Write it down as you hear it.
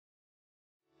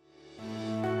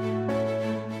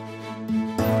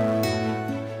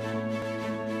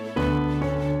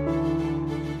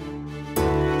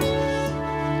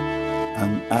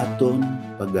aton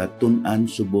pagatun-an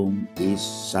subong is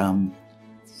Psalm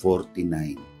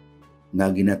 49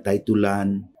 nga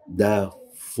ginataytulan The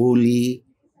Fully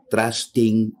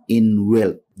Trusting in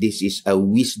Wealth. This is a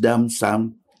wisdom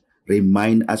psalm,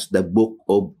 remind us the book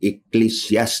of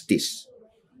Ecclesiastes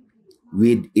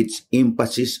with its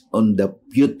emphasis on the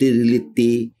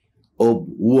futility of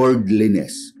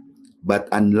worldliness. But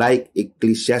unlike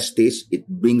Ecclesiastes, it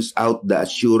brings out the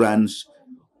assurance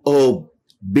of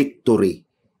victory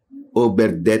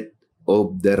over death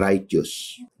of the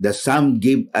righteous. The psalm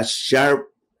gives a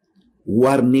sharp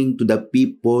warning to the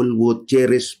people who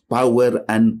cherish power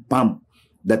and pomp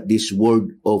that this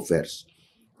world offers.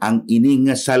 Ang ini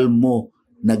nga salmo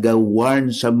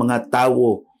nagawarn sa mga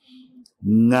tao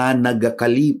nga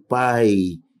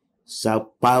nagakalipay sa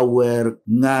power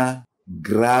nga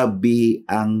grabe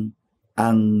ang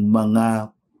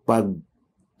mga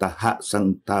pagtaha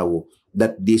sang tao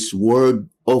that this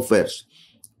world offers.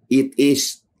 It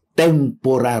is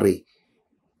temporary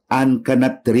and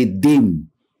cannot redeem.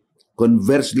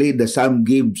 Conversely, the psalm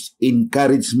gives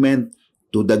encouragement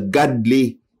to the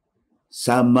godly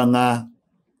sa mga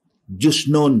Diyos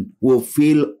nun who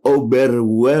feel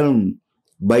overwhelmed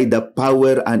by the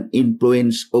power and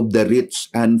influence of the rich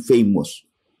and famous.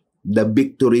 The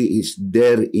victory is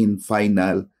there in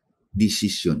final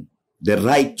decision. The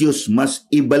righteous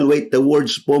must evaluate the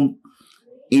world's pomp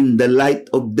in the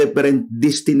light of different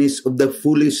destinies of the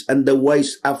foolish and the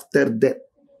wise after death.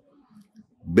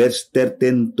 Verse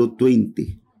 13 to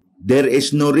 20. There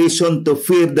is no reason to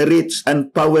fear the rich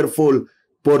and powerful,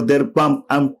 for their pomp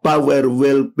and power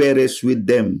will perish with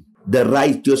them. The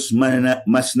righteous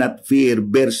must not fear.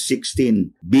 Verse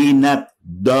 16. Be not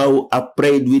thou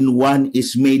afraid when one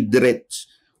is made rich,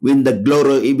 when the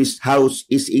glory of his house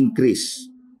is increased.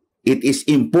 It is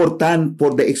important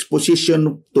for the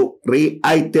exposition to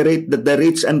reiterate that the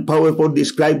rich and powerful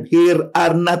described here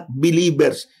are not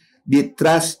believers. They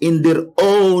trust in their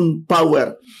own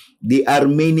power. There are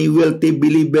many wealthy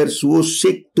believers who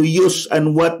seek to use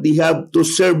and what they have to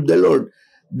serve the Lord.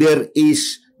 There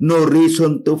is no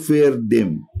reason to fear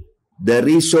them. The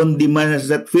reason demands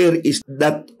that fear is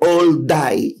that all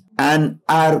die and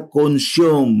are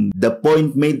consumed. The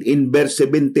point made in verse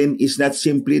 17 is not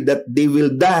simply that they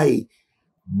will die,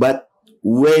 but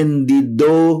when they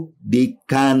do, they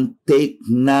can take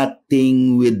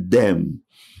nothing with them.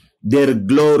 Their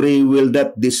glory will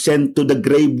not descend to the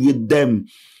grave with them.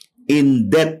 In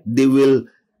death, they will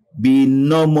be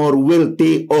no more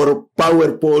wealthy or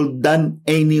powerful than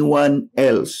anyone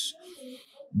else.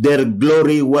 Their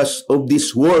glory was of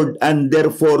this world and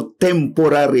therefore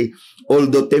temporary.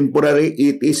 Although temporary,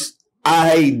 it is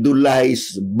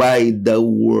idolized by the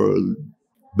world.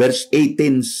 Verse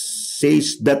 18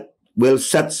 says that while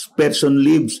such person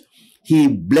lives, he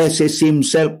blesses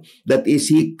himself, that is,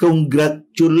 he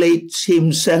congratulates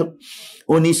himself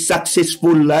on his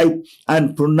successful life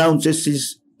and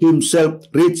pronounces himself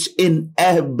rich in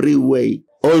every way.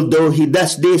 Although he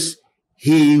does this,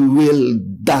 he will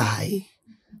die.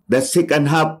 The second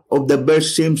half of the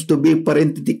verse seems to be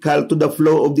parenthetical to the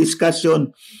flow of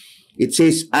discussion. It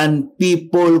says, and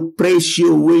people praise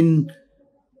you when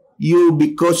you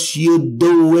because you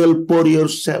do well for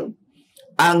yourself.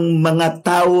 Ang mga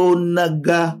tao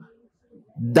nagadayaw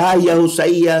sa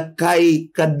iya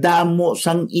kay kadamo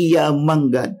sang iya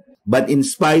manggad. But in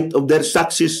spite of their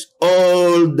success,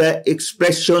 all the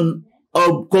expression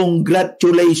of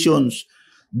congratulations,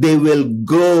 they will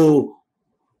go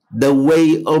the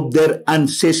way of their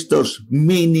ancestors,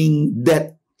 meaning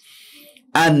death,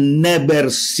 and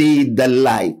never see the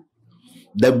light.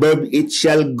 The verb it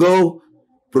shall go,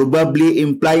 probably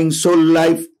implying soul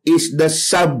life, is the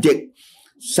subject.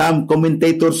 Some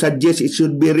commentators suggest it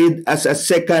should be read as a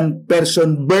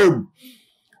second-person verb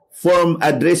form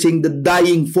addressing the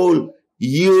dying fool.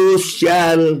 You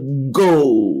shall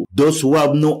go. Those who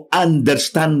have no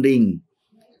understanding,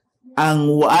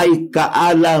 ang waay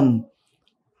kaalam,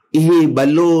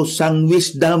 ihibalo sang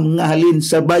wisdom nga halin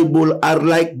sa Bible are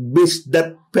like beasts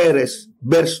that perish.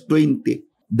 Verse 20.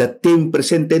 The theme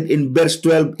presented in verse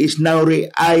 12 is now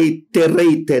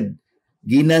reiterated.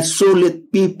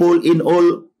 Ginasulit people in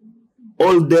all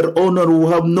their honor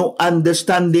who have no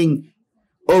understanding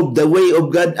of the way of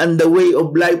God and the way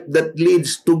of life that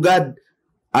leads to God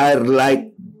are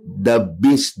like the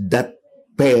beasts that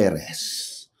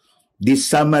perish. This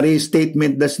summary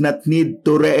statement does not need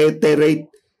to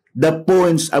reiterate the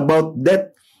points about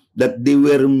death that they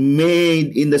were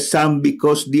made in the psalm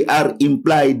because they are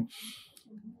implied.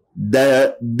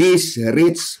 These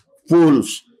rich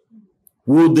fools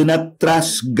who do not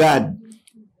trust God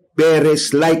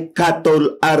perish like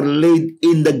cattle are laid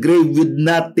in the grave with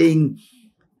nothing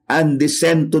and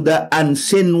descend to the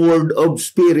unseen world of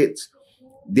spirits.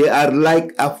 They are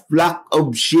like a flock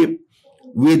of sheep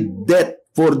with death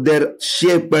for their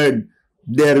shepherd,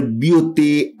 their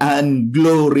beauty and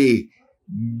glory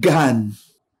gone.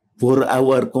 For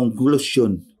our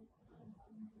conclusion,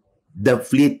 the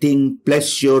fleeting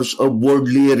pleasures of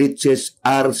worldly riches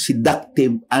are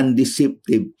seductive and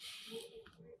deceptive,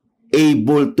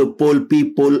 able to pull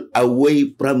people away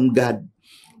from God.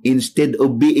 Instead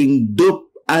of being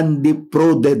duped and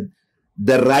defrauded,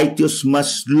 the righteous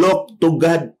must look to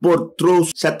God for true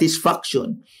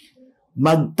satisfaction.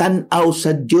 Magtanaw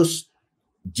sa Diyos.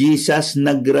 Jesus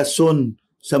nagrason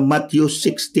sa Matthew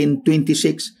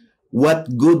 16:26, what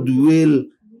good will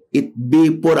it be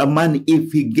for a man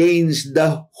if he gains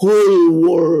the whole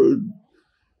world,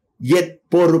 yet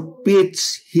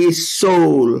forfeits his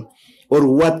soul? Or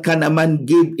what can a man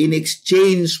give in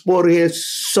exchange for his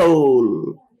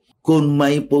soul? Kung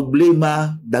may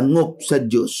problema, dangop sa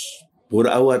Diyos. For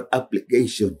our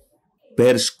application,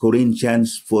 1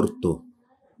 Corinthians 4:2.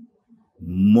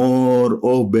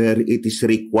 Moreover, it is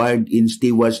required in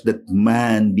stewards that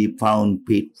man be found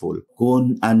faithful.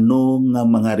 Kung ano nga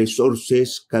mga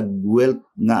resources kag wealth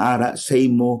nga ara sa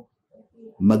imo,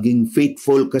 maging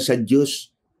faithful ka sa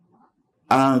Diyos,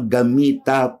 ang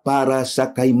gamita para sa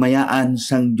kaymayaan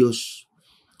sang Diyos.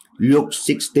 Luke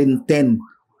 16:10,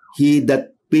 he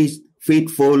that is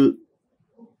faithful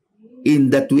in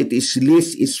that which is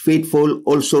least is faithful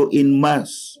also in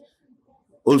much.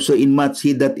 Also in much,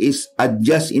 he that is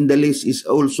unjust in the least is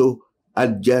also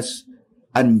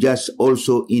unjust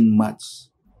also in much.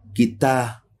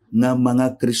 Kita nga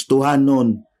mga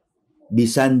Kristohanon,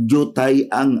 bisan jutay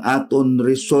ang aton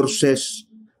resources,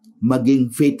 maging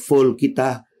faithful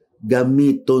kita,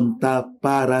 gamiton ta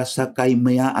para sa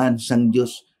kaymayaan sang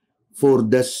Dios, for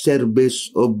the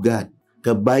service of God.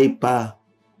 Kabay pa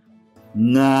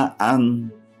nga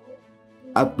ang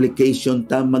application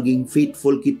ta, maging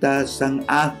faithful kita sang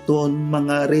aton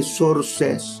mga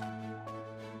resources.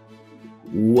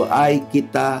 Waay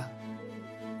kita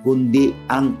kundi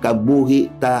ang kabuhi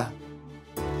ta.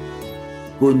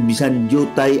 Kung bisan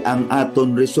jutay ang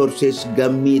aton resources,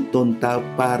 gamiton ta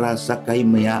para sa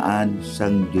kaymayaan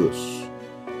sang Diyos.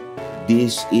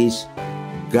 This is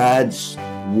God's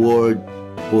word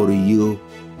for you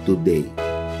today.